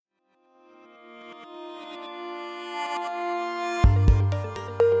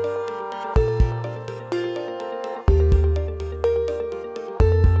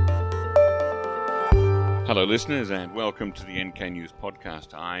Hello, listeners, and welcome to the NK News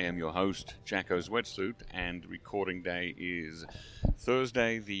Podcast. I am your host, Jacko Zwetsuit, and recording day is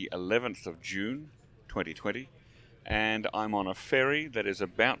Thursday, the 11th of June, 2020, and I'm on a ferry that is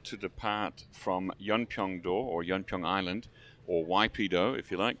about to depart from Yeonpyeong-do, or Yeonpyeong Island, or Waipido,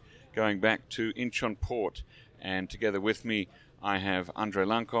 if you like, going back to Incheon Port. And together with me, I have Andrei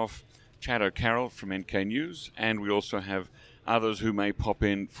Lankov, Chad O'Carroll from NK News, and we also have others who may pop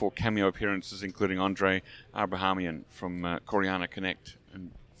in for cameo appearances, including Andre Abrahamian from Koreana Connect and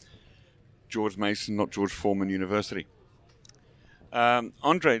George Mason, not George Foreman University.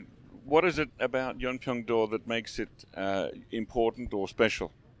 Andre, what is it about Yeonpyeong-do that makes it important or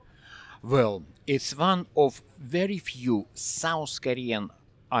special? Well, it's one of very few South Korean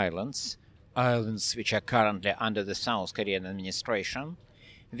islands which are currently under the South Korean administration,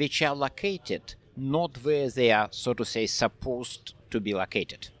 which are located not where they are, so to say, supposed to be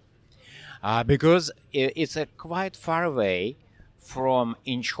located. Because it's quite far away from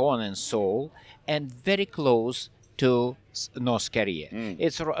Incheon and Seoul and very close to North Korea.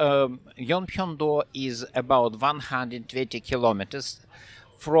 Yeonpyeong-do is about 120 kilometers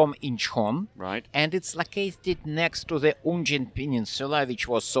from Incheon, right, and it's located next to the Unjin Peninsula, which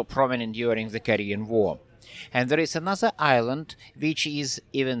was so prominent during the Korean War. And there is another island which is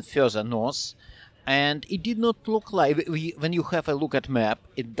even further north, and it did not look like, when you have a look at map,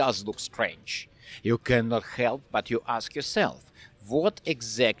 it does look strange. You cannot help but you ask yourself, what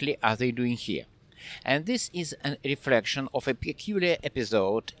exactly are they doing here? And this is a reflection of a peculiar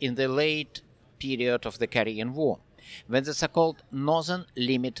episode in the late period of the Korean War, when the so-called Northern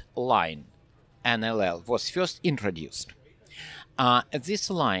Limit Line, NLL, was first introduced. This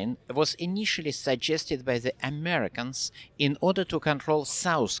line was initially suggested by the Americans in order to control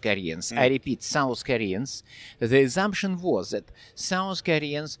South Koreans. I repeat, South Koreans. The assumption was that South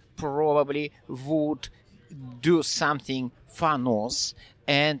Koreans probably would do something far north,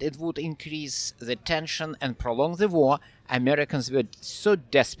 and it would increase the tension and prolong the war Americans were so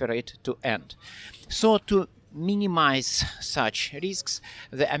desperate to end. So to minimize such risks,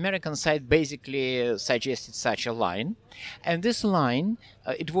 the American side basically suggested such a line, and this line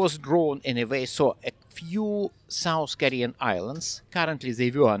it was drawn in a way so a few South Korean islands, currently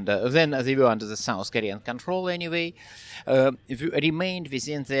they were under the South Korean control anyway, remained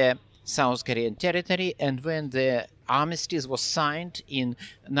within the South Korean territory. And when the armistice was signed in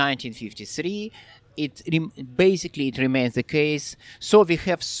 1953, it remains the case. So we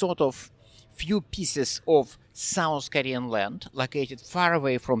have sort of few pieces of South Korean land located far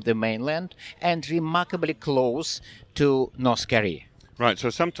away from the mainland and remarkably close to North Korea. Right, so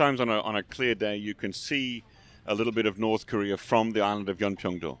sometimes on a clear day you can see a little bit of North Korea from the island of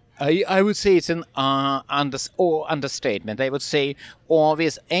Yeonpyeong-do. I would say it's an understatement. I would say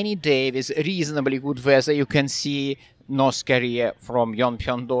with any day with reasonably good weather you can see North Korea from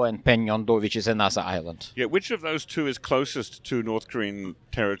Yeonpyeong-do and Paenyeong-do, which is another island. Yeah, which of those two is closest to North Korean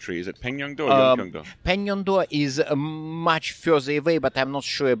territory? Is it Paenyeong-do or Yeonpyeong-do? Paenyeong-do is much further away, but I'm not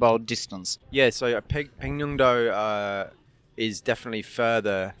sure about distance. Yeah, so Paenyeong-do is definitely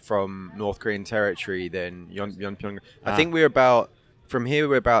further from North Korean territory than Yeonpyeong. I think we're about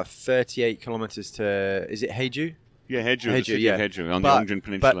 38 kilometers to, is it Haeju? Yeah, Haeju, the city of Haeju on the Unjin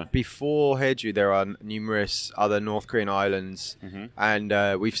Peninsula. But before Haeju, there are numerous other North Korean islands, and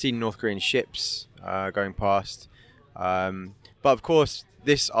we've seen North Korean ships going past. But of course,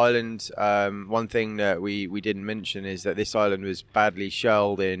 this island, one thing that we didn't mention is that this island was badly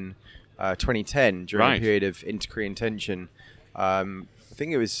shelled in 2010 during a period of inter-Korean tension. I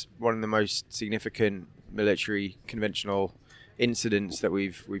think it was one of the most significant military conventional incidents that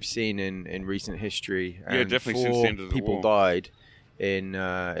we've seen in recent history. And definitely since the end of the war. People died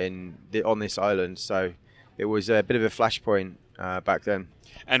on this island, so it was a bit of a flashpoint back then.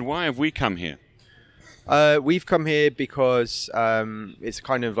 And why have we come here? We've come here because it's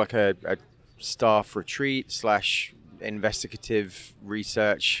kind of like a staff retreat / investigative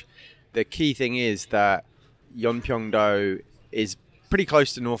research. The key thing is that Yeonpyeong-do is pretty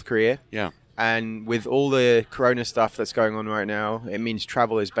close to North Korea. Yeah. And with all the corona stuff that's going on right now, it means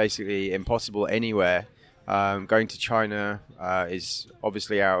travel is basically impossible anywhere. Going to China is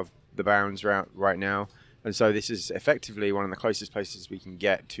obviously out of the bounds right now. And so this is effectively one of the closest places we can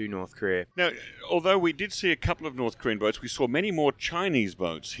get to North Korea. Now, although we did see a couple of North Korean boats, we saw many more Chinese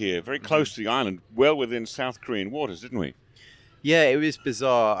boats here, very close to the island, well within South Korean waters, didn't we? Yeah, it was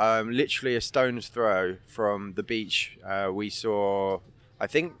bizarre. Literally a stone's throw from the beach, we saw, I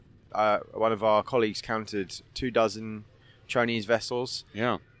think, one of our colleagues counted 24 Chinese vessels.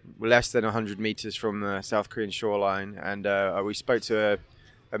 Yeah. Less than 100 meters from the South Korean shoreline. And we spoke to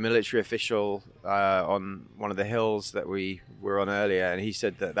a military official on one of the hills that we were on earlier, and he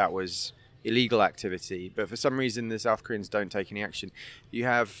said that was illegal activity. But for some reason, the South Koreans don't take any action. You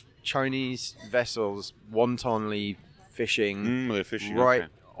have Chinese vessels wantonly fishing right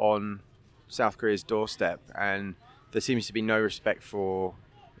on South Korea's doorstep, and there seems to be no respect for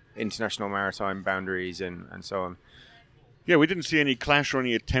international maritime boundaries and so on. Yeah, we didn't see any clash or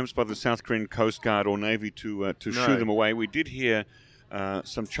any attempts by the South Korean Coast Guard or Navy to shoo them away. We did hear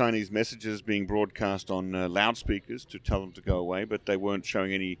some Chinese messages being broadcast on loudspeakers to tell them to go away, but they weren't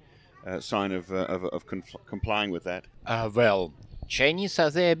showing any sign of complying with that. Well, Chinese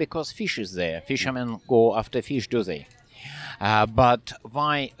are there because fish is there. Fishermen go after fish, do they? But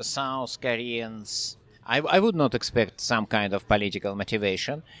why South Koreans... I would not expect some kind of political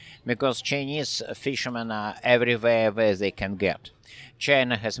motivation, because Chinese fishermen are everywhere where they can get.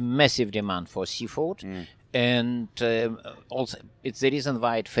 China has massive demand for seafood, and also it's the reason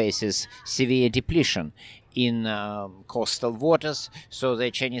why it faces severe depletion in coastal waters, so the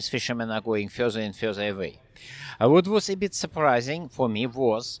Chinese fishermen are going further and further away. What was a bit surprising for me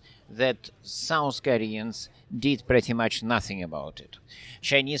was that South Koreans did pretty much nothing about it.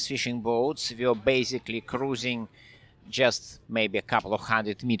 Chinese fishing boats were basically cruising just maybe a couple of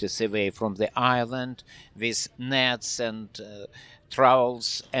 100 meters away from the island with nets and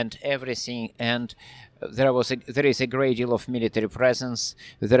trowels and everything, and there is a great deal of military presence.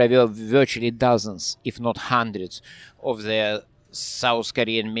 There were virtually dozens, if not hundreds, of the South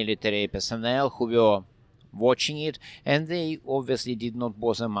Korean military personnel who were watching it, and they obviously did not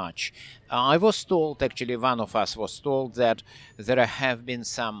bother much. I was told, actually one of us was told, that there have been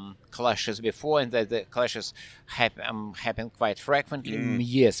some clashes before and that the clashes happen quite frequently.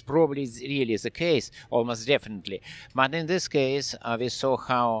 Yes, probably really the case, almost definitely. But in this case, we saw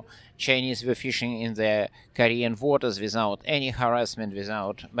how Chinese were fishing in the Korean waters without any harassment,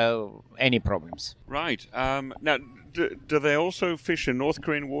 without any problems. Right. Now, do they also fish in North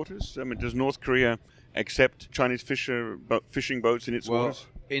Korean waters? I mean, does North Korea accept Chinese fishing boats in its waters?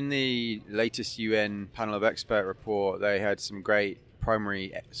 In the latest UN panel of expert report, they had some great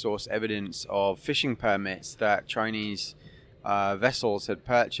primary source evidence of fishing permits that Chinese vessels had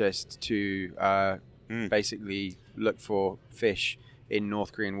purchased to basically look for fish in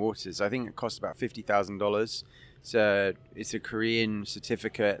North Korean waters. I think it cost about $50,000. So it's a Korean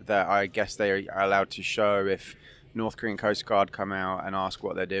certificate that I guess they are allowed to show if North Korean Coast Guard come out and ask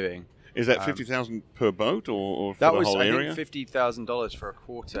what they're doing. Is that $50,000 per boat or for that the was, whole I area? think $50,000 for a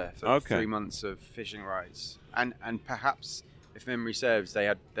quarter for 3 months of fishing rights, and perhaps, if memory serves,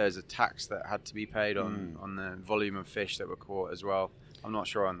 there's a tax that had to be paid on the volume of fish that were caught as well. I'm not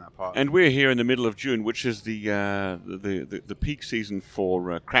sure on that part. And we're here in the middle of June, which is the peak season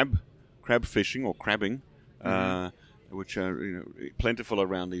for crab fishing or crabbing, which are plentiful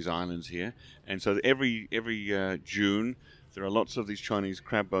around these islands here. And so every June, there are lots of these Chinese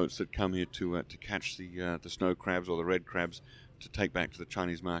crab boats that come here to catch the snow crabs or the red crabs to take back to the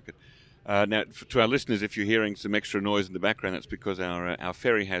Chinese market. Now, to our listeners, if you're hearing some extra noise in the background, that's because our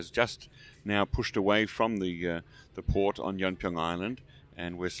ferry has just now pushed away from the port on Yeonpyeong Island,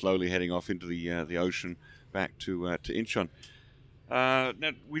 and we're slowly heading off into the ocean back to Incheon.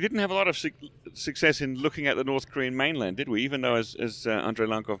 Now, we didn't have a lot of success in looking at the North Korean mainland, did we? Even though, as Andrei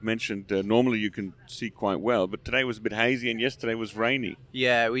Lankov mentioned, normally you can see quite well, but today was a bit hazy and yesterday was rainy.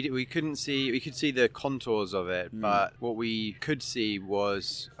 Yeah, we couldn't see. We could see the contours of it, but what we could see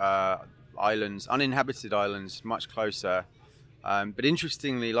was islands, uninhabited islands, much closer. But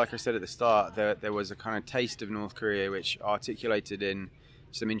interestingly, like I said at the start, there was a kind of taste of North Korea which articulated in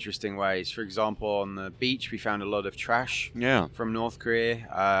some interesting ways. For example, on the beach we found a lot of trash from North Korea,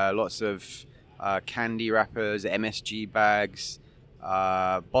 lots of candy wrappers, MSG bags,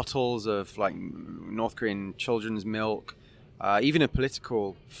 bottles of like North Korean children's milk, even a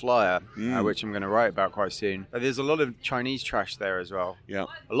political flyer, which I'm going to write about quite soon. There's a lot of Chinese trash there as well. Yeah,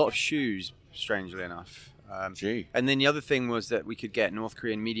 a lot of shoes, strangely enough. And then the other thing was that we could get North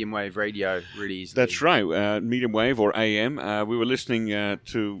Korean medium wave radio really easily. That's right, medium wave or AM. We were listening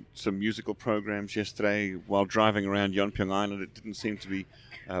to some musical programs yesterday while driving around Yeonpyeong Island. It didn't seem to be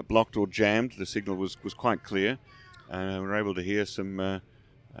blocked or jammed. The signal was quite clear. We were able to hear some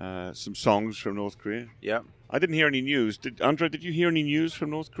songs from North Korea. Yeah. I didn't hear any news. Andrei, did you hear any news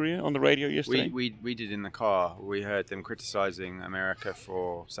from North Korea on the radio yesterday? We did in the car. We heard them criticizing America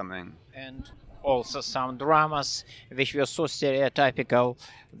for something. And also some dramas which were so stereotypical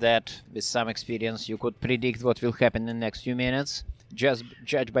that with some experience you could predict what will happen in the next few minutes,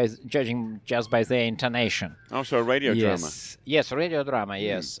 judging just by their intonation. Also a radio drama. Yes, radio drama,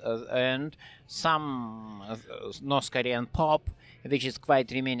 yes. And some North Korean pop which is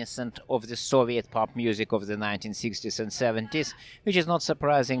quite reminiscent of the Soviet pop music of the 1960s and 70s, which is not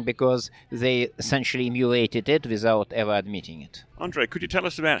surprising because they essentially emulated it without ever admitting it. Andre, could you tell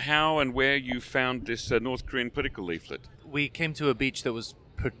us about how and where you found this North Korean political leaflet? We came to a beach that was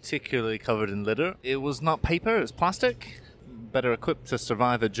particularly covered in litter. It was not paper, it was plastic. Better equipped to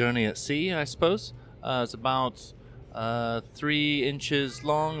survive a journey at sea, I suppose. It's about 3 inches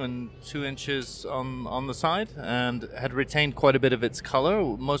long and 2 inches on the side, and had retained quite a bit of its color,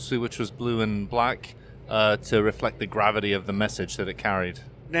 mostly which was blue and black, to reflect the gravity of the message that it carried.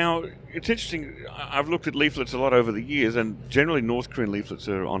 Now, it's interesting, I've looked at leaflets a lot over the years, and generally North Korean leaflets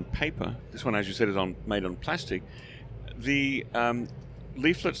are on paper. This one, as you said, is made on plastic. The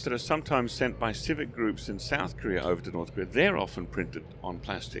leaflets that are sometimes sent by civic groups in South Korea over to North Korea, they're often printed on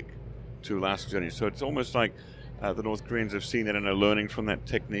plastic to last journey. So it's almost like the North Koreans have seen it and are learning from that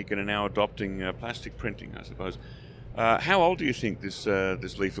technique and are now adopting plastic printing, I suppose. How old do you think this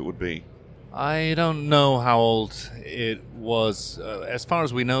leaflet would be? I don't know how old it was. As far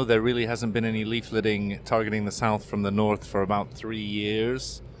as we know, there really hasn't been any leafleting targeting the South from the North for about 3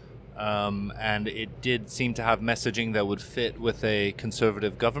 years. And it did seem to have messaging that would fit with a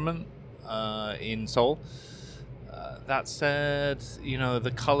conservative government in Seoul. That said,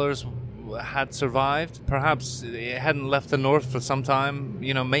 the colors had survived. Perhaps it hadn't left the North for some time.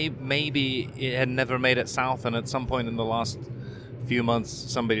 Maybe it had never made it south, and at some point in the last few months,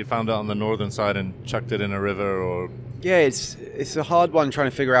 somebody found it on the northern side and chucked it in a river or... Yeah, it's a hard one trying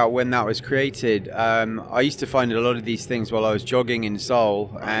to figure out when that was created. I used to find a lot of these things while I was jogging in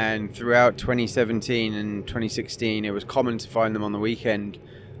Seoul, and throughout 2017 and 2016, it was common to find them on the weekend.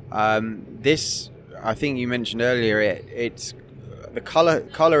 This, I think you mentioned earlier, it's the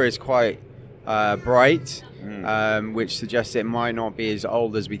color is quite bright, which suggests it might not be as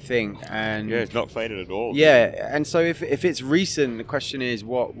old as we think. And yeah, it's not faded at all. Yeah, and so if it's recent, the question is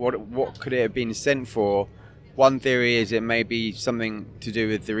what could it have been sent for? One theory is it may be something to do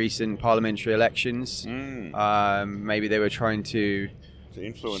with the recent parliamentary elections. Maybe they were trying to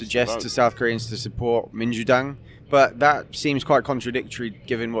suggest to South Koreans to support Minjudang. But that seems quite contradictory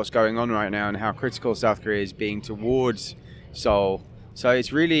given what's going on right now and how critical South Korea is being towards Seoul. So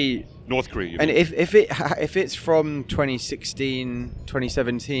it's really... North Korea, you and mean? if it's from 2016,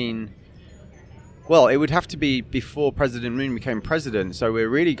 2017... Well, it would have to be before President Moon became president. So we're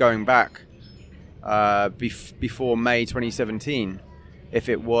really going back... before May 2017, if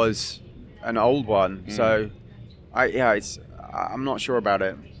it was an old one. So, I'm not sure about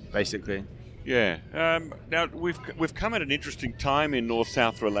it, basically. Yeah. Now we've come at an interesting time in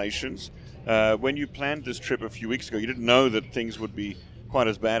North-South relations. When you planned this trip a few weeks ago, you didn't know that things would be quite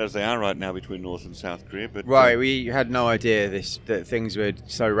as bad as they are right now between North and South Korea. But right, we had no idea that things would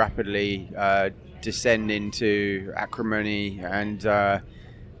so rapidly descend into acrimony and.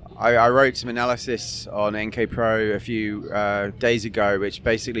 I wrote some analysis on NK Pro a few days ago, which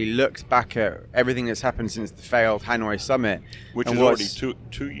basically looked back at everything that's happened since the failed Hanoi summit. Which is already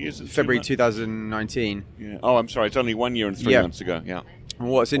 2 years? February 2019. Yeah. Oh, I'm sorry. It's only 1 year and 3 months ago. Yeah. And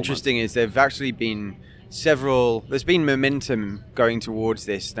what's interesting is there've actually been there's been momentum going towards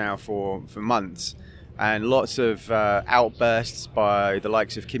this now for months. And lots of outbursts by the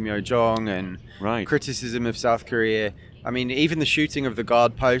likes of Kim Yo-jong and criticism of South Korea. I mean, even the shooting of the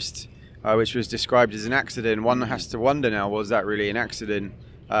guard post, which was described as an accident, one has to wonder now, was that really an accident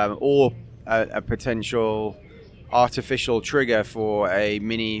or a potential artificial trigger for a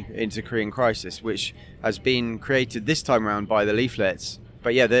mini inter-Korean crisis, which has been created this time around by the leaflets.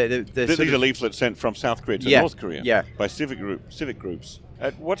 But yeah, these are leaflets sent from South Korea to North Korea by civic groups.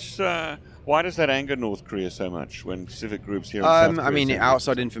 Why does that anger North Korea so much when civic groups here in South Korea... I mean,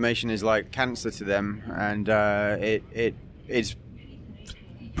 outside information is like cancer to them, and it's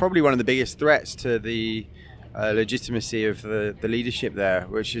probably one of the biggest threats to the legitimacy of the leadership there,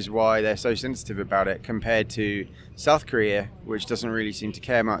 which is why they're so sensitive about it compared to South Korea, which doesn't really seem to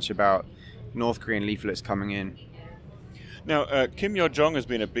care much about North Korean leaflets coming in. Now, Kim Yo-jong has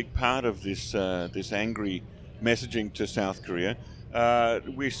been a big part of this angry messaging to South Korea.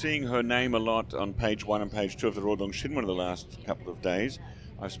 We're seeing her name a lot on page 1 and page 2 of the Rodong Shinmun the last couple of days.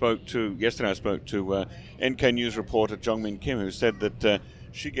 Yesterday I spoke to NK News reporter Jong-min Kim, who said that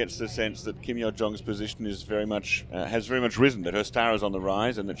she gets the sense that Kim Yo-jong's position is has very much risen, that her star is on the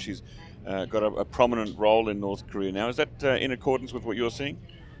rise, and that she's got a prominent role in North Korea now. Is that in accordance with what you're seeing?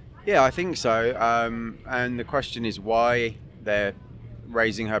 Yeah, I think so. And the question is why they're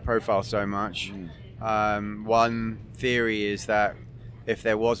raising her profile so much. One theory is that if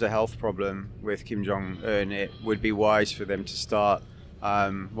there was a health problem with Kim Jong-un, it would be wise for them to start,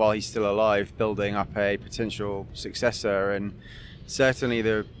 while he's still alive, building up a potential successor. And certainly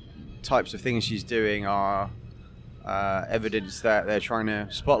the types of things she's doing are evidence that they're trying to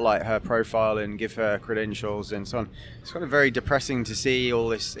spotlight her profile and give her credentials and so on. It's kind of very depressing to see all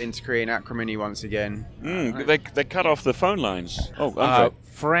this inter-Korean acrimony once again. They cut off the phone lines. Oh, Andre.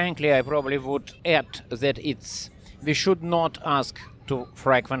 Frankly, I probably would add that we should not ask too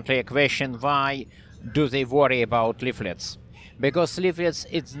frequently a question, why do they worry about leaflets? Because leaflets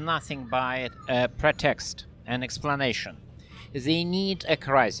is nothing but a pretext, an explanation. They need a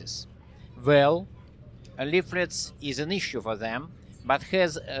crisis. Well, leaflets is an issue for them, but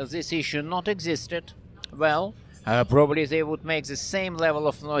has this issue not existed, well, probably they would make the same level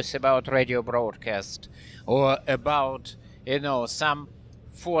of noise about radio broadcast or about, some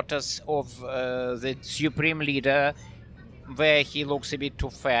photos of the supreme leader where he looks a bit too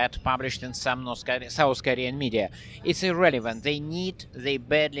fat, published in some South Korean media. It's irrelevant. They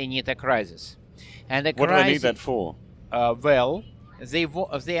badly need a crisis. And what do they need that for? Well,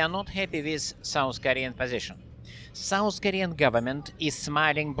 they are not happy with South Korean position. South Korean government is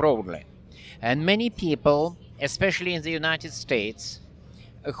smiling broadly. And many people, especially in the United States,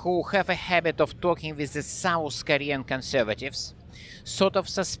 who have a habit of talking with the South Korean conservatives, sort of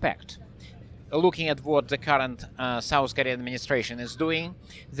suspect, looking at what the current South Korean administration is doing,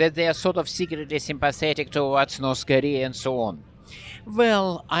 that they are sort of secretly sympathetic towards North Korea and so on.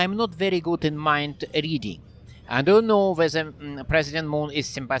 Well, I'm not very good in mind reading. I don't know whether President Moon is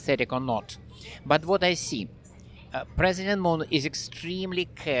sympathetic or not. But what I see, President Moon is extremely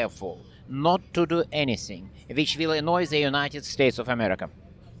careful not to do anything which will annoy the United States of America.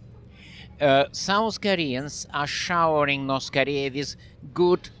 South Koreans are showering North Korea with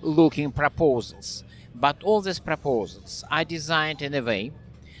good-looking proposals. But all these proposals are designed in a way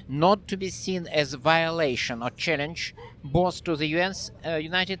not to be seen as violation or challenge both to the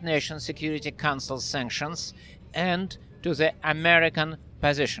United Nations Security Council sanctions and to the American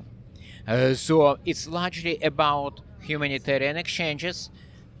position. So it's largely about humanitarian exchanges,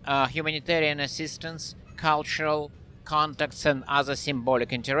 humanitarian assistance, cultural contacts, and other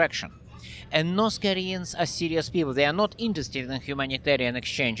symbolic interaction. And North Koreans are serious people. They are not interested in humanitarian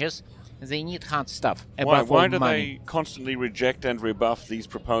exchanges. They need hard stuff. Why do they constantly reject and rebuff these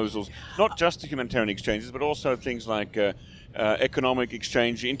proposals? Not just the humanitarian exchanges, but also things like economic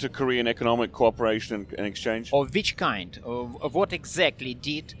exchange, inter-Korean economic cooperation and exchange? Of which kind? Of what exactly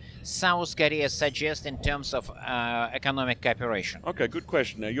did South Korea suggest in terms of economic cooperation? Okay, good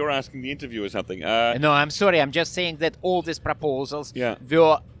question. Now, you're asking the interviewer something. No, I'm sorry. I'm just saying that all these proposals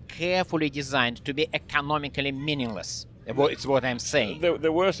were carefully designed to be economically meaningless. It's what I'm saying.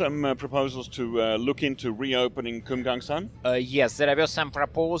 There were some proposals to look into reopening Kumgangsan? Yes, there were some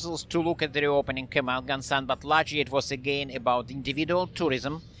proposals to look at the reopening Kumgangsan, but largely it was again about individual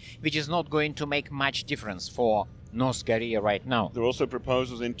tourism, which is not going to make much difference for North Korea right now. There are also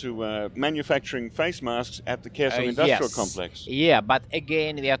proposals into manufacturing face masks at the Kaesong Industrial Complex. Yeah, but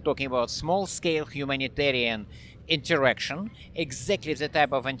again, we are talking about small-scale humanitarian interaction, exactly the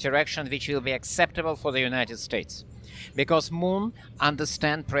type of interaction which will be acceptable for the United States. Because Moon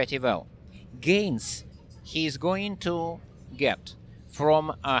understands pretty well. Gains he is going to get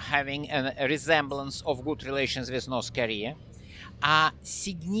from having a resemblance of good relations with North Korea are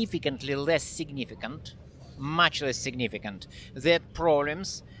significantly less significant, much less significant, than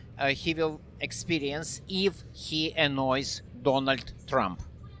problems he will experience if he annoys Donald Trump.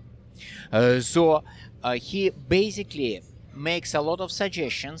 So he basically makes a lot of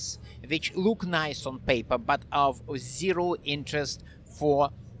suggestions which look nice on paper but of zero interest for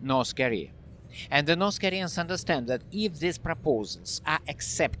North Korea. And the North Koreans understand that if these proposals are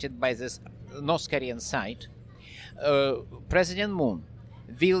accepted by this North Korean side, President Moon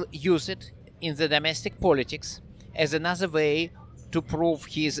will use it in the domestic politics as another way to prove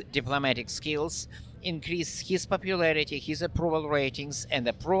his diplomatic skills, increase his popularity, his approval ratings, and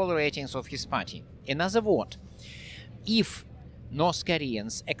approval ratings of his party. In other words, if North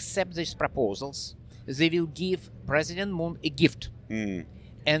Koreans accept these proposals, they will give President Moon a gift.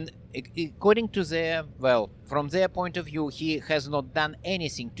 And according to from their point of view, he has not done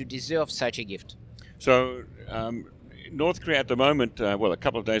anything to deserve such a gift. So, North Korea at the moment, a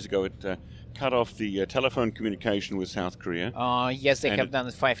couple of days ago, it cut off the telephone communication with South Korea. Yes, they have done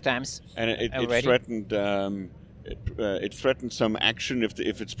it 5 times. And it threatened. It threatened some action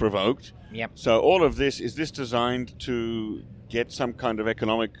if it's provoked. Yep. So all of this, is this designed to get some kind of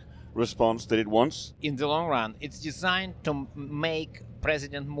economic response that it wants? In the long run, it's designed to make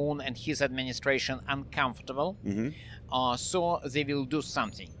President Moon and his administration uncomfortable, so they will do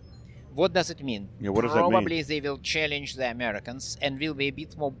something. What does it mean? Yeah, what does that mean? Probably they will challenge the Americans and will be a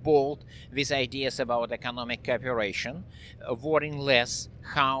bit more bold with ideas about economic cooperation, worrying less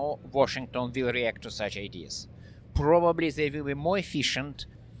how Washington will react to such ideas. Probably they will be more efficient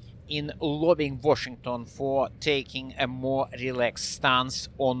in lobbying Washington for taking a more relaxed stance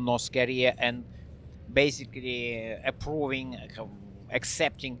on North Korea and basically approving,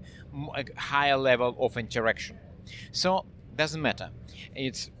 accepting a higher level of interaction. So, doesn't matter.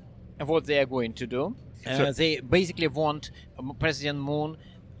 It's what they are going to do. They basically want President Moon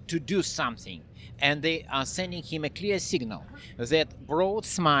to do something, and they are sending him a clear signal that broad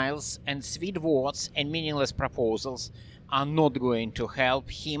smiles and sweet words and meaningless proposals are not going to help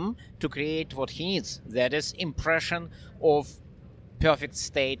him to create what he needs. That is impression of perfect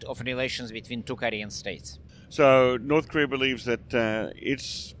state of relations between two Korean states. So North Korea believes that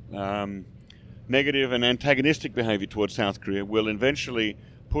its negative and antagonistic behavior towards South Korea will eventually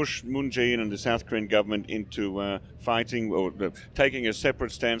push Moon Jae-in and the South Korean government into fighting or taking a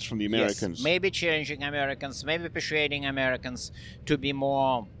separate stance from the Americans. Yes, maybe challenging Americans, maybe persuading Americans to be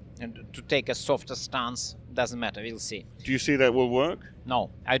more, to take a softer stance. Doesn't matter, we'll see. Do you see that will work? No,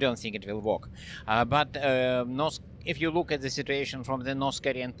 I don't think it will work. But if you look at the situation from the North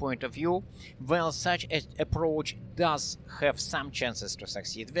Korean point of view, well, such an approach does have some chances to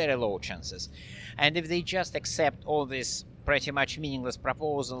succeed, very low chances. And if they just accept all these pretty much meaningless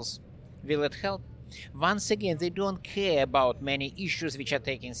proposals, will it help? Once again, they don't care about many issues which are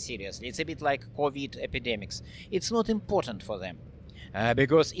taken seriously. It's a bit like COVID epidemics. It's not important for them.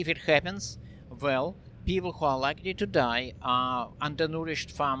 Because if it happens, well, people who are likely to die are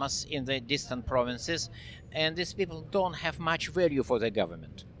undernourished farmers in the distant provinces, and these people don't have much value for the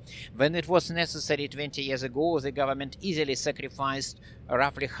government. When it was necessary 20 years ago, the government easily sacrificed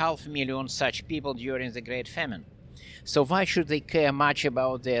roughly 500,000 such people during the Great Famine. So why should they care much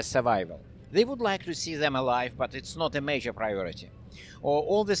about their survival? They would like to see them alive, but it's not a major priority. Or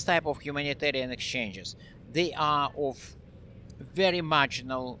all this type of humanitarian exchanges, they are of very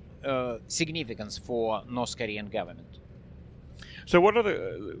marginal significance for North Korean government. So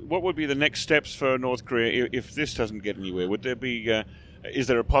what would be the next steps for North Korea if this doesn't get anywhere? Would there be is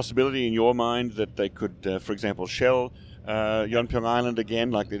there a possibility in your mind that they could, for example, shell Yeonpyeong Island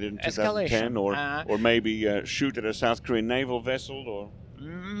again like they did in 2010, or maybe shoot at a South Korean naval vessel, or?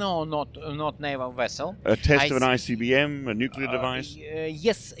 No, not naval vessel. A test of an ICBM, a nuclear device?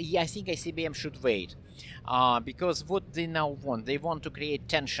 Yes, I think ICBM should wait. Because what they now want, they want to create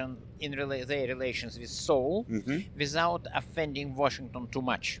tension in their relations with Seoul without offending Washington too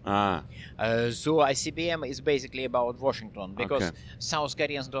much. So ICBM is basically about Washington, because South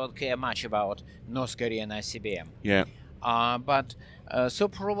Koreans don't care much about North Korean ICBM. Yeah. But so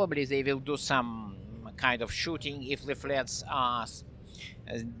probably they will do some kind of shooting if leaflets are...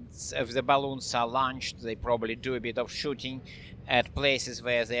 if the balloons are launched, they probably do a bit of shooting at places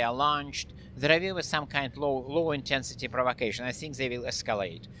where they are launched. There will be some kind of low intensity provocation. I think they will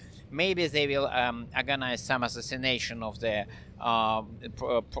escalate. Maybe they will organize some assassination of the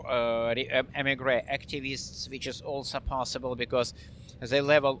emigre activists, which is also possible because the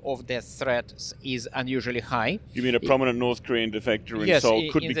level of death threat is unusually high. You mean a prominent North Korean defector in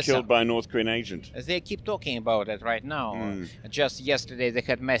Seoul could be killed by a North Korean agent? They keep talking about it right now. Just yesterday they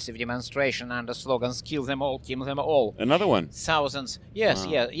had massive demonstration under slogans, kill them all, kill them all. Another one? Thousands. Yes,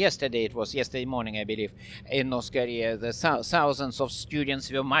 yesterday it was, yesterday morning I believe, in North Korea. The thousands of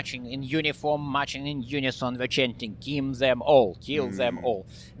students were marching in uniform, marching in unison, were chanting, kill them all, kill them all.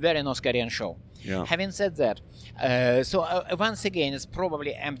 Very North Korean show. Yeah. Having said that, once again, it's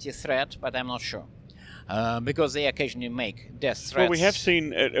probably empty threat, but I'm not sure. Because they occasionally make death threats. Well, we have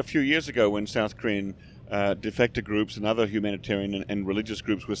seen a few years ago when South Korean defector groups and other humanitarian and religious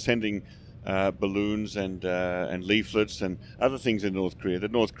groups were sending balloons and leaflets and other things in North Korea,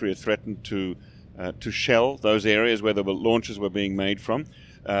 that North Korea threatened to shell those areas where the launches were being made from.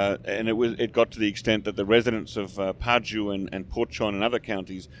 And it got to the extent that the residents of Paju and Pocheon and other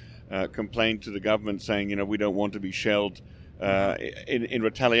counties complained to the government saying, we don't want to be shelled in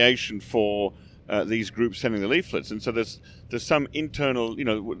retaliation for these groups sending the leaflets. And so there's some internal,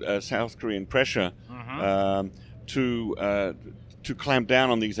 South Korean pressure to clamp down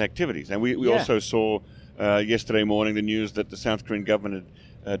on these activities. And we also saw yesterday morning the news that the South Korean government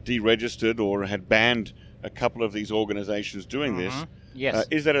had deregistered or had banned a couple of these organizations doing this. Yes.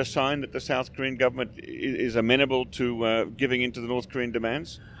 Is that a sign that the South Korean government is amenable to giving in to the North Korean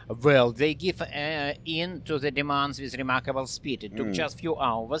demands? Well, they give in to the demands with remarkable speed. It took just a few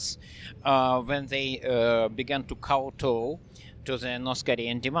hours when they began to kowtow to the North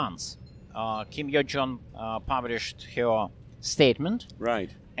Korean demands. Kim Yo-jong published her statement.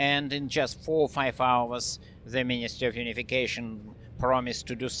 Right. and in just 4 or 5 hours, the Ministry of Unification promised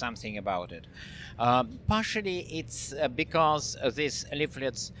to do something about it. Partially, it's because these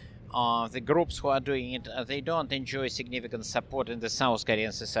leaflets, the groups who are doing it, they don't enjoy significant support in the South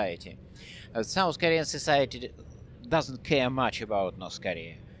Korean society. South Korean society doesn't care much about North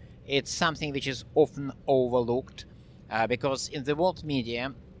Korea. It's something which is often overlooked because in the world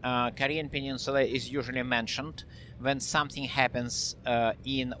media, Korean Peninsula is usually mentioned when something happens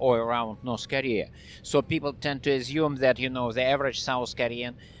in or around North Korea. So people tend to assume that, the average South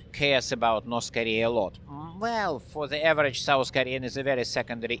Korean cares about North Korea a lot. Well, for the average South Korean, it's a very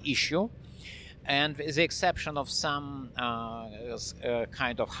secondary issue. And with the exception of some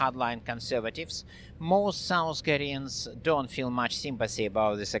kind of hardline conservatives, most South Koreans don't feel much sympathy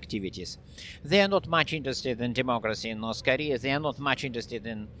about these activities. They are not much interested in democracy in North Korea. They are not much interested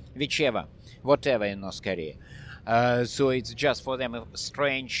in whatever in North Korea. So it's just for them a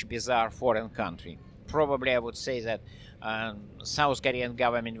strange, bizarre foreign country. Probably I would say that South Korean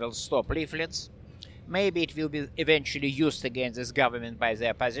government will stop leaflets. Maybe it will be eventually used against this government by the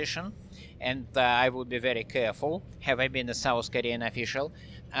opposition, and I would be very careful, have I been a South Korean official,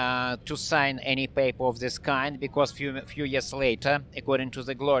 to sign any paper of this kind, because few years later, according to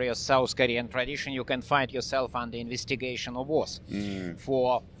the glorious South Korean tradition, you can find yourself under investigation or worse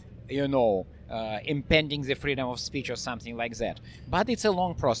for, impending the freedom of speech or something like that. But it's a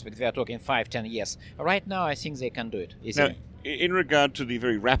long prospect. We are talking 5-10 years. Right now, I think they can do it easily. Now, in regard to the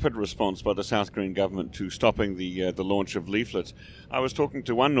very rapid response by the South Korean government to stopping the launch of leaflets, I was talking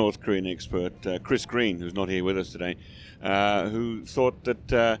to one North Korean expert, Chris Green, who's not here with us today, who thought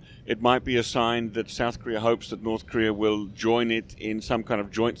that it might be a sign that South Korea hopes that North Korea will join it in some kind of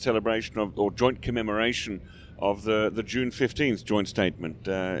joint celebration or joint commemoration of the June 15th joint statement.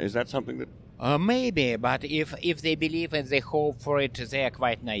 Is that something that... Maybe, but if they believe and they hope for it, they are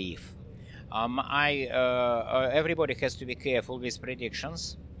quite naive. Everybody has to be careful with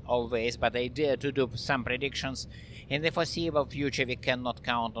predictions, always, but I dare to do some predictions. In the foreseeable future, we cannot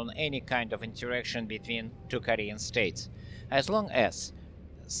count on any kind of interaction between two Korean states. As long as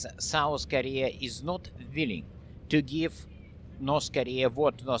South Korea is not willing to give North Korea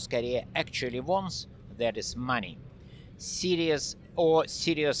what North Korea actually wants, that is money. Seriously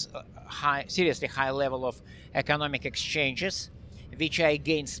high level of economic exchanges, which are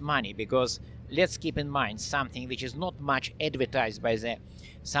against money, because let's keep in mind something which is not much advertised by the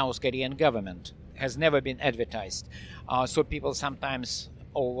South Korean government, has never been advertised, so people sometimes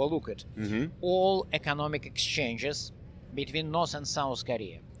overlook it. All economic exchanges between North and South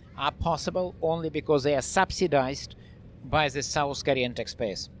Korea are possible only because they are subsidized by the South Korean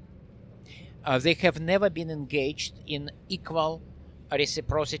taxpayers. They have never been engaged in equal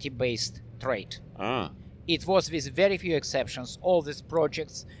reciprocity-based trade. It was, with very few exceptions, all these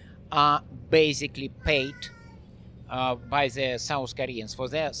projects are basically paid by the South Koreans. For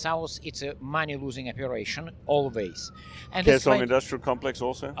the South, it's a money-losing operation, always. And Kaesong Industrial Complex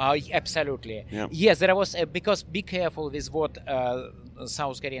also? Absolutely. Yeah. Yes, there was, because be careful with what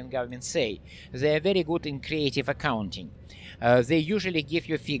South Korean government say. They are very good in creative accounting. They usually give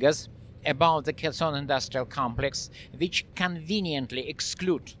you figures about the Kaesong Industrial Complex, which conveniently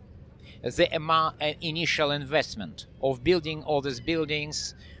exclude the initial investment of building all these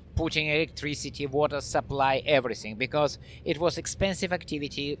buildings, putting electricity, water supply, everything, because it was expensive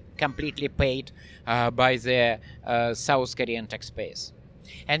activity completely paid by the South Korean taxpayers.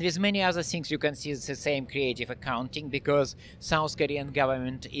 And with many other things, you can see the same creative accounting, because South Korean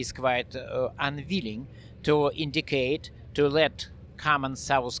government is quite unwilling to indicate, to let common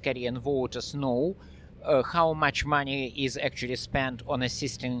South Korean voters know how much money is actually spent on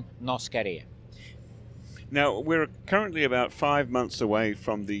assisting North Korea. Now, we're currently about 5 months away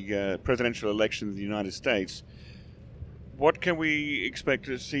from the presidential election in the United States. What can we expect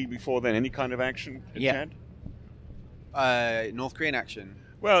to see before then? Any kind of action, Chad? North Korean action.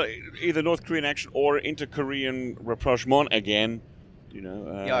 Well, either North Korean action or inter-Korean rapprochement again.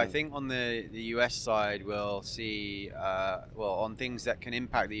 I think on the US side, we'll see, on things that can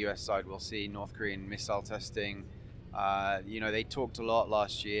impact the US side, we'll see North Korean missile testing. They talked a lot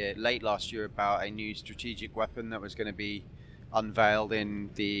late last year, about a new strategic weapon that was going to be unveiled in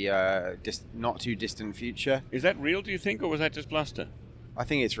the not too distant future. Is that real, do you think, or was that just bluster? I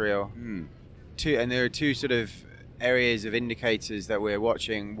think it's real. And there are two sort of areas of indicators that we're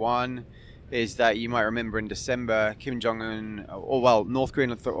watching. One is that you might remember in December, Kim Jong-un, North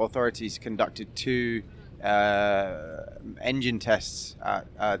Korean authorities conducted 2 engine tests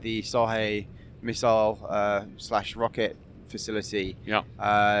at the Sohae missile / rocket facility.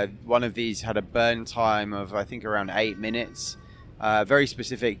 Yeah. One of these had a burn time of, I think, around 8 minutes. very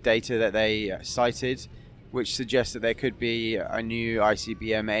specific data that they cited, which suggests that there could be a new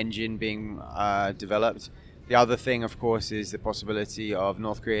ICBM engine being developed. The other thing, of course, is the possibility of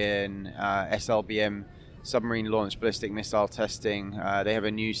North Korean SLBM submarine-launched ballistic missile testing. They have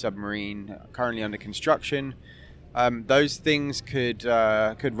a new submarine currently under construction. Those things could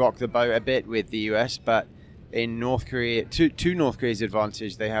rock the boat a bit with the US, but in North Korea, to North Korea's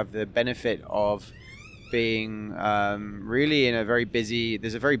advantage, they have the benefit of being really in a very busy.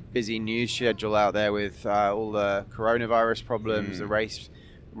 There's a very busy news schedule out there with all the coronavirus problems, the race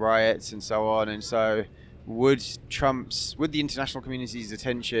riots, and so on. And so, would the international community's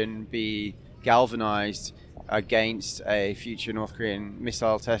attention be galvanized against a future North Korean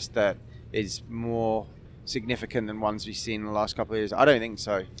missile test that is more significant than ones we've seen in the last couple of years? I don't think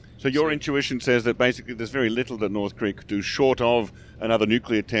so. So your intuition says that basically there's very little that North Korea could do short of another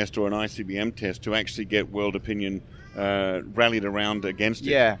nuclear test or an ICBM test to actually get world opinion rallied around against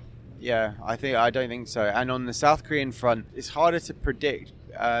it. Yeah. I don't think so. And on the South Korean front, it's harder to predict.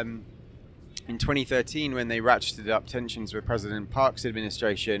 In 2013, when they ratcheted up tensions with President Park's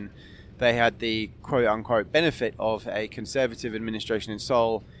administration, they had the quote-unquote benefit of a conservative administration in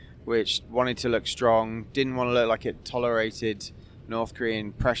Seoul, which wanted to look strong, didn't want to look like it tolerated North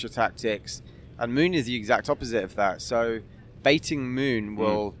Korean pressure tactics. And Moon is the exact opposite of that. So baiting Moon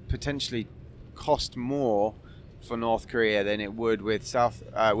will potentially cost more for North Korea than it would with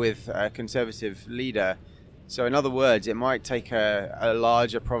a conservative leader. So in other words, it might take a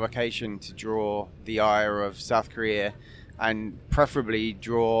larger provocation to draw the ire of South Korea, and preferably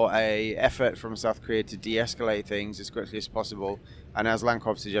draw a effort from South Korea to de-escalate things as quickly as possible, and as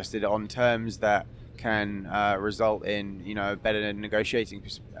Lankov suggested, on terms that can result in a better negotiating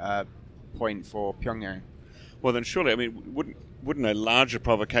point for Pyongyang. Well, then surely, I mean, wouldn't a larger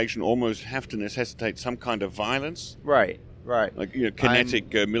provocation almost have to necessitate some kind of violence? Right. Like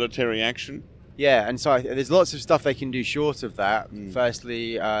kinetic military action. Yeah, and so there's lots of stuff they can do short of that.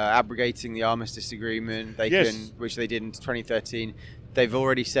 Firstly, abrogating the armistice agreement, which they did in 2013. They've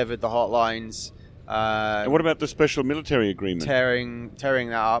already severed the hotlines. And what about the special military agreement? Tearing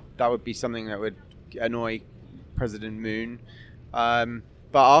that up, that would be something that would annoy President Moon. But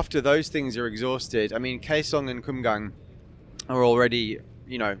after those things are exhausted, I mean, Kaesong and Kumgang are already,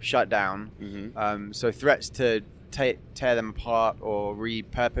 shut down. So threats to tear them apart or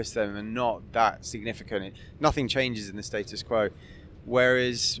repurpose them are not that significant. Nothing changes in the status quo.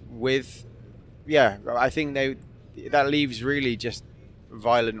 Whereas I think that leaves really just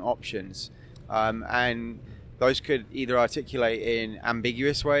violent options. And those could either articulate in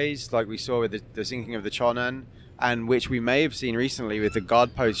ambiguous ways, like we saw with the sinking of the Chonan, and which we may have seen recently with the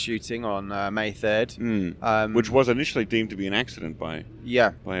guard post shooting on May 3rd. Which was initially deemed to be an accident by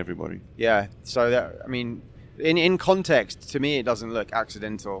everybody. Yeah, so that, I mean, in context, to me, it doesn't look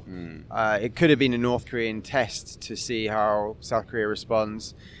accidental. It could have been a North Korean test to see how South Korea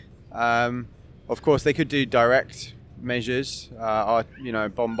responds. Of course, they could do direct measures,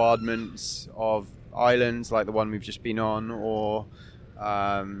 bombardments of islands like the one we've just been on, or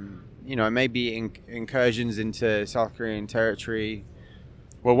maybe incursions into South Korean territory.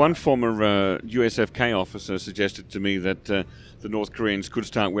 Well, one former USFK officer suggested to me that the North Koreans could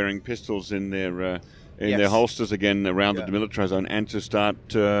start wearing pistols in their holsters again around the demilitarized zone, and to start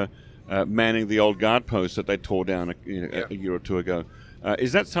manning the old guard posts that they tore down a year or two ago.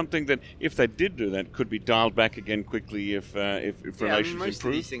 Is that something that, if they did do that, could be dialed back again quickly if relations most improve?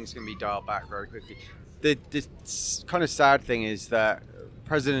 Of these things can be dialed back very quickly. The kind of sad thing is that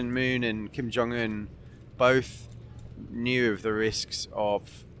President Moon and Kim Jong-un both knew of the risks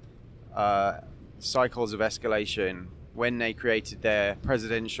of cycles of escalation when they created their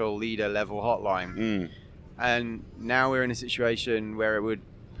presidential leader level hotline. And now we're in a situation where it would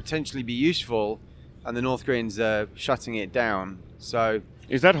potentially be useful, and the North Koreans are shutting it down. So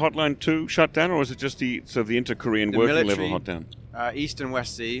is that hotline too shut down, or is it just the inter-Korean working level hotline? East and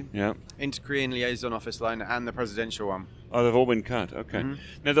West Sea, inter-Korean liaison office line, and the presidential one. Oh, they've all been cut. Okay.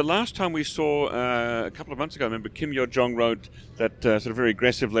 Now, the last time we saw, a couple of months ago, I remember Kim Yo-jong wrote that sort of very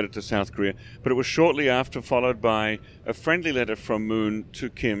aggressive letter to South Korea, but it was shortly after followed by a friendly letter from Moon to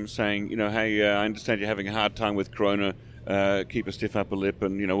Kim saying, hey, I understand you're having a hard time with Corona, keep a stiff upper lip,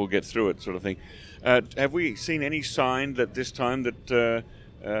 and, we'll get through it, sort of thing. Have we seen any sign that this time that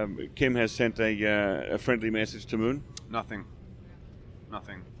Kim has sent a friendly message to Moon? Nothing.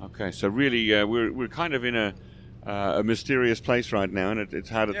 Okay, so really, we're kind of in a mysterious place right now, and it's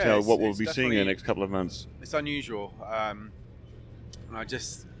hard to tell what we'll be seeing in the next couple of months. It's unusual.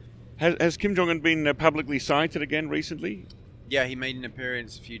 Has Kim Jong-un been publicly cited again recently? Yeah, he made an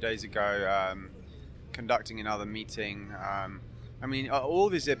appearance a few days ago, conducting another meeting I mean, all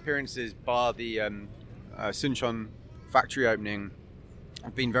of his appearances, bar the Suncheon factory opening,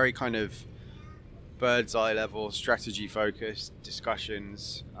 have been very kind of bird's eye level, strategy focused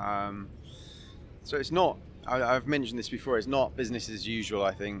discussions. So it's not. I've mentioned this before. It's not business as usual,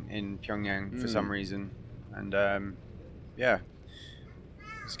 I think, in Pyongyang for some reason, and yeah,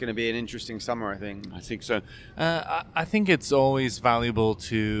 it's going to be an interesting summer, I think. I think so. I think it's always valuable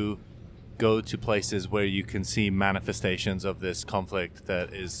to go to places where you can see manifestations of this conflict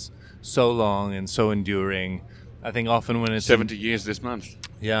that is so long and so enduring. I think often when it's 70 years this month.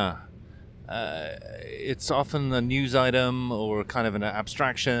 Yeah. It's often a news item or kind of an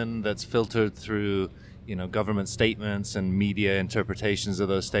abstraction that's filtered through, government statements and media interpretations of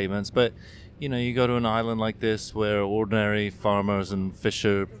those statements. But, you go to an island like this where ordinary farmers and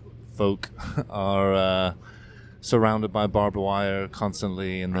fisher folk are surrounded by barbed wire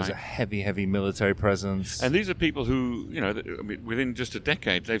constantly, and there's a heavy, heavy military presence. And these are people who, within just a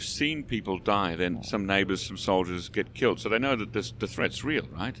decade, they've seen people die. Then some neighbors, some soldiers get killed. So they know that the threat's real,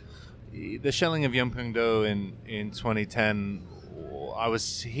 right? The shelling of Yeonpyeong-do in 2010, I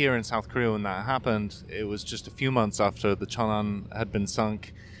was here in South Korea when that happened. It was just a few months after the Cheonan had been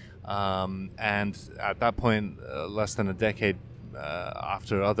sunk. And at that point, less than a decade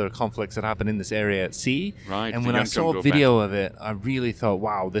after other conflicts had happened in this area at sea. Right. And when I saw a video of it, I really thought,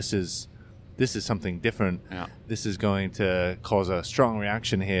 wow, this is something different. Yeah. This is going to cause a strong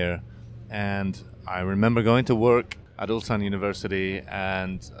reaction here. And I remember going to work at Ulsan University,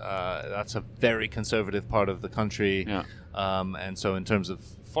 and that's a very conservative part of the country. Yeah. And so in terms of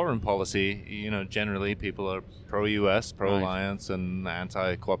foreign policy, generally people are pro-US, pro-alliance, and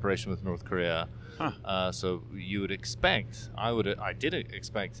anti-cooperation with North Korea. Huh. So you would expect, I did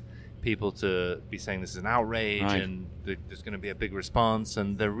expect people to be saying this is an outrage and there's going to be a big response,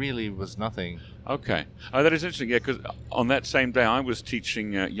 and there really was nothing. Okay. Oh, that is interesting, yeah, because on that same day I was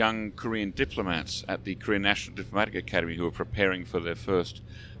teaching young Korean diplomats at the Korean National Diplomatic Academy who were preparing for their first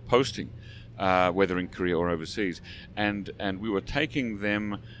posting, whether in Korea or overseas. And we were taking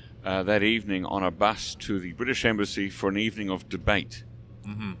them that evening on a bus to the British Embassy for an evening of debate.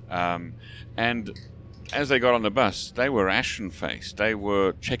 Mm-hmm. And as they got on the bus, they were ashen-faced. They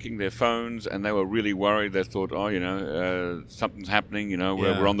were checking their phones, and they were really worried. They thought, something's happening.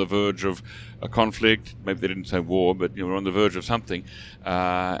 We're on the verge of a conflict. Maybe they didn't say war, but we're on the verge of something.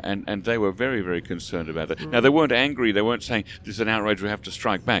 And they were very, very concerned about that. Now, they weren't angry. They weren't saying, this is an outrage, we have to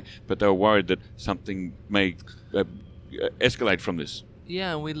strike back. But they were worried that something may escalate from this.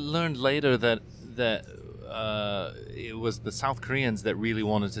 Yeah, we learned later that it was the South Koreans that really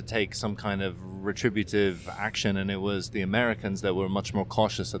wanted to take some kind of retributive action, and it was the Americans that were much more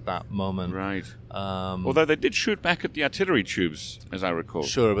cautious at that moment. Right. Although they did shoot back at the artillery tubes, as I recall.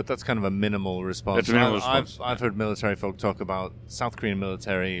 Sure, but that's kind of a minimal response. That's a minimal response. I've heard military folk talk about South Korean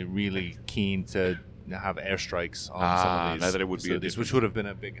military really keen to have airstrikes on some of these that it would facilities, which would have been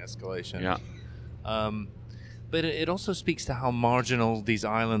a big escalation. Yeah. But it also speaks to how marginal these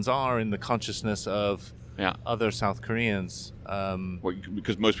islands are in the consciousness of other South Koreans.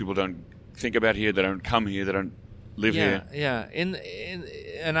 Because most people don't think about here, they don't come here, they don't live here. Yeah. In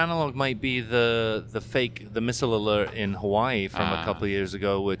an analog might be the missile alert in Hawaii from a couple of years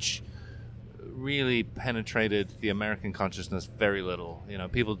ago, which really penetrated the American consciousness very little.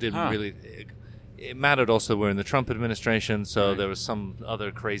 People didn't really. It mattered also we're in the Trump administration, so there was some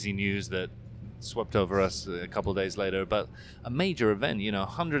other crazy news that swept over us a couple of days later, but a major event,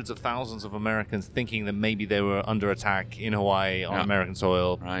 hundreds of thousands of Americans thinking that maybe they were under attack in Hawaii on American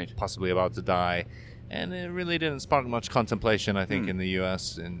soil, possibly about to die, and it really didn't spark much contemplation, I think, in the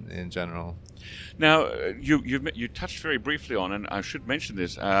U.S. in general. Now, you touched very briefly on, and I should mention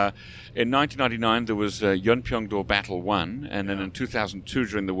this, in 1999 there was Yeonpyeong-do Battle 1, and then in 2002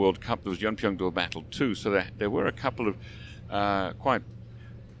 during the World Cup there was Yeonpyeong-do Battle 2, so there were a couple of quite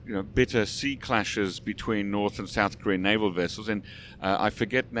bitter sea clashes between North and South Korean naval vessels, and I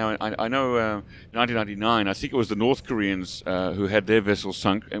forget now. I know 1999. I think it was the North Koreans who had their vessels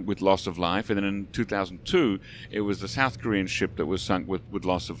sunk with loss of life, and then in 2002 it was the South Korean ship that was sunk with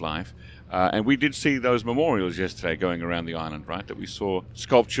loss of life. And we did see those memorials yesterday going around the island, right? That we saw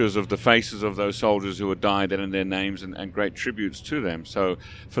sculptures of the faces of those soldiers who had died and their names and great tributes to them. So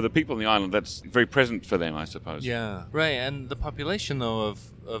for the people on the island, that's very present for them, I suppose. Yeah, right. And the population, though,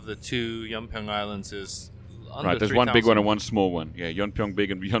 of the two Yeonpyeong Islands is under right, there's 3,000. one big one and one small one. Yeah, Yeonpyeong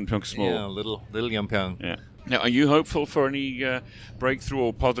big and Yeonpyeong small. Yeah, little Yeonpyeong. Yeah. Now, are you hopeful for any breakthrough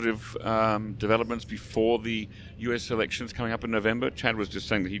or positive developments before the U.S. elections coming up in November? Chad was just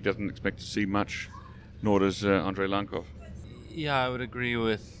saying that he doesn't expect to see much, nor does Andrei Lankov. Yeah, I would agree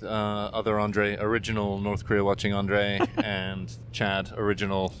with other Andre, original North Korea watching Andre, and Chad,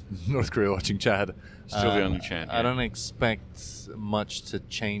 original North Korea watching Chad. Still the only Chad. I don't expect much to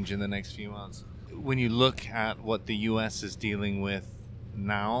change in the next few months. When you look at what the U.S. is dealing with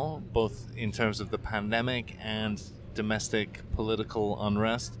now, both in terms of the pandemic and domestic political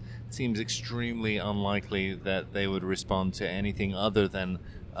unrest, it seems extremely unlikely that they would respond to anything other than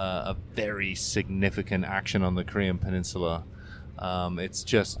a very significant action on the Korean Peninsula. It's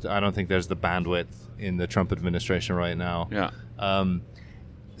just, I don't think there's the bandwidth in the Trump administration right now. Yeah.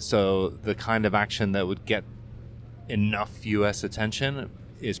 So the kind of action that would get enough U.S. attention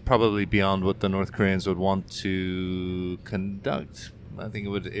is probably beyond what the North Koreans would want to conduct. I think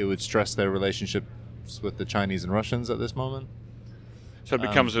it would stress their relationships with the Chinese and Russians at this moment. So it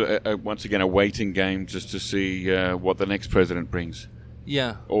becomes once again a waiting game just to see what the next president brings.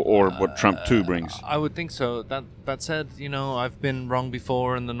 Yeah. Or what Trump 2 brings. I would think so. That said, I've been wrong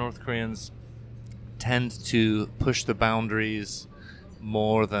before, and the North Koreans tend to push the boundaries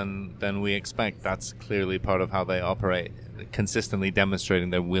more than we expect. That's clearly part of how they operate, consistently demonstrating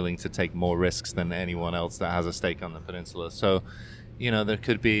they're willing to take more risks than anyone else that has a stake on the peninsula. So, there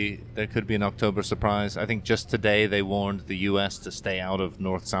could be an October surprise. I think just today they warned the U.S. to stay out of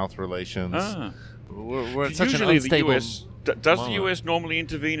North-South relations. We're at such an unstable Does the U.S. normally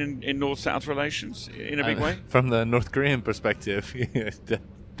intervene in North-South relations in a big way? From the North Korean perspective,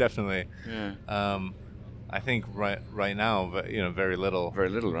 definitely. Yeah. I think right now, very little. Very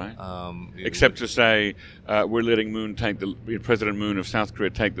little, right? Except to say we're letting President Moon of South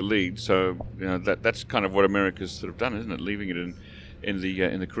Korea take the lead. So that's kind of what America's sort of done, isn't it? Leaving it in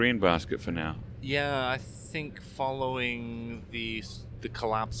the Korean basket for now. Yeah, I think following the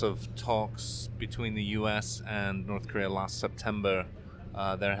collapse of talks between the U.S. and North Korea last September,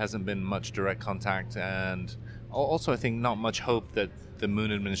 there hasn't been much direct contact, and also I think not much hope that the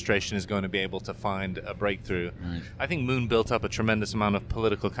Moon administration is going to be able to find a breakthrough. Right. I think Moon built up a tremendous amount of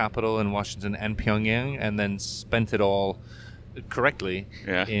political capital in Washington and Pyongyang, and then spent it all correctly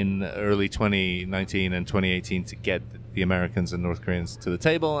in early 2019 and 2018 to get the Americans and North Koreans to the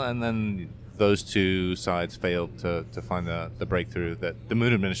table, and then those two sides failed to find the breakthrough that the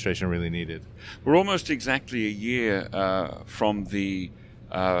Moon administration really needed. We're almost exactly a year from the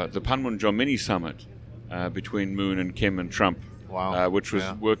Panmunjom mini summit between Moon and Kim and Trump, which was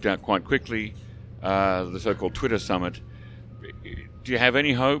worked out quite quickly, the so-called Twitter summit. Do you have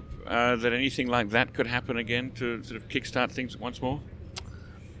any hope that anything like that could happen again to sort of kickstart things once more?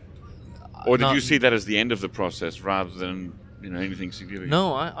 Or did you see that as the end of the process rather than anything significant?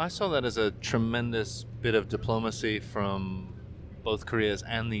 No, I saw that as a tremendous bit of diplomacy from both Koreas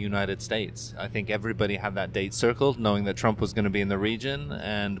and the United States. I think everybody had that date circled, knowing that Trump was going to be in the region,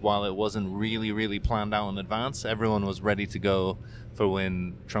 and while it wasn't really, really planned out in advance, everyone was ready to go for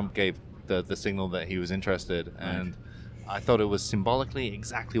when Trump gave the signal that he was interested. Right. And I thought it was symbolically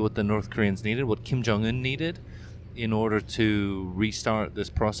exactly what the North Koreans needed, what Kim Jong-un needed, in order to restart this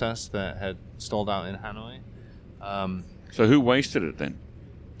process that had stalled out in Hanoi. So who wasted it then?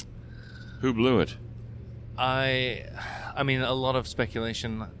 Who blew it? I mean, a lot of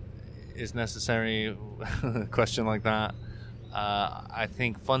speculation is necessary. A question like that. I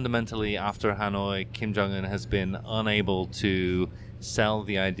think fundamentally after Hanoi, Kim Jong-un has been unable to sell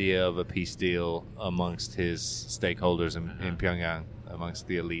the idea of a peace deal amongst his stakeholders in Pyongyang, amongst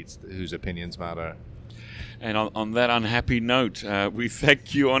the elites whose opinions matter. And on that unhappy note, we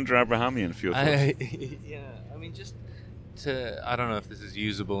thank you, Andre Abrahamian, for your thoughts. I don't know if this is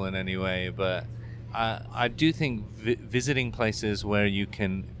usable in any way, but I do think visiting places where you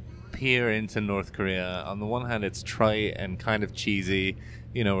can peer into North Korea, on the one hand it's trite and kind of cheesy.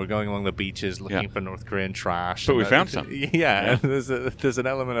 We're going along the beaches looking for North Korean trash. But we found some. Yeah. There's an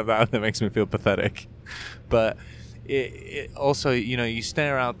element of that makes me feel pathetic. But it also, you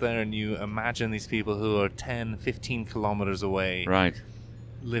stare out there and you imagine these people who are 10, 15 kilometers away. Right.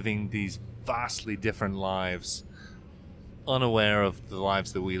 Living these vastly different lives, unaware of the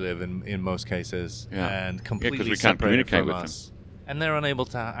lives that we live in most cases, and completely separated from us. And they're unable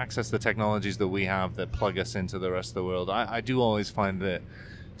to access the technologies that we have that plug us into the rest of the world. I do always find it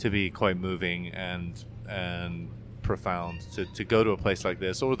to be quite moving and profound to go to a place like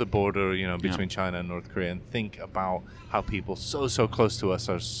this, or the border, between China and North Korea, and think about how people so close to us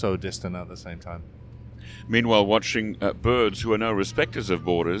are so distant at the same time. Meanwhile, watching birds who are no respecters of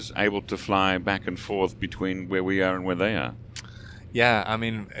borders able to fly back and forth between where we are and where they are. Yeah, I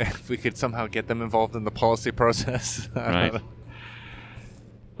mean, if we could somehow get them involved in the policy process. Right.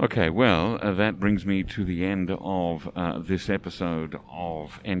 Okay, well, that brings me to the end of this episode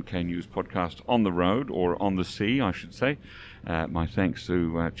of NK News Podcast on the road, or on the sea, I should say. My thanks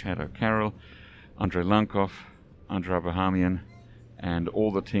to Chad O'Carroll, Andrei Lankov, Andrei Bahamian, and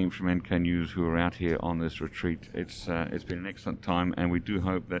all the team from NK News who are out here on this retreat. It's been an excellent time, and we do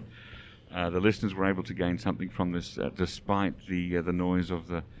hope that the listeners were able to gain something from this, despite the noise of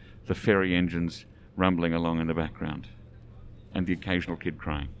the ferry engines rumbling along in the background, and the occasional kid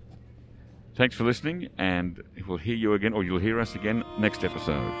crying. Thanks for listening, and we'll hear you again, or you'll hear us again next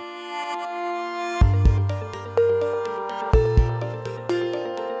episode.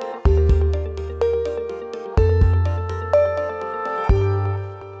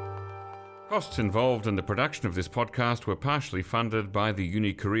 Costs involved in the production of this podcast were partially funded by the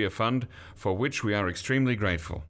Uni Korea Fund, for which we are extremely grateful.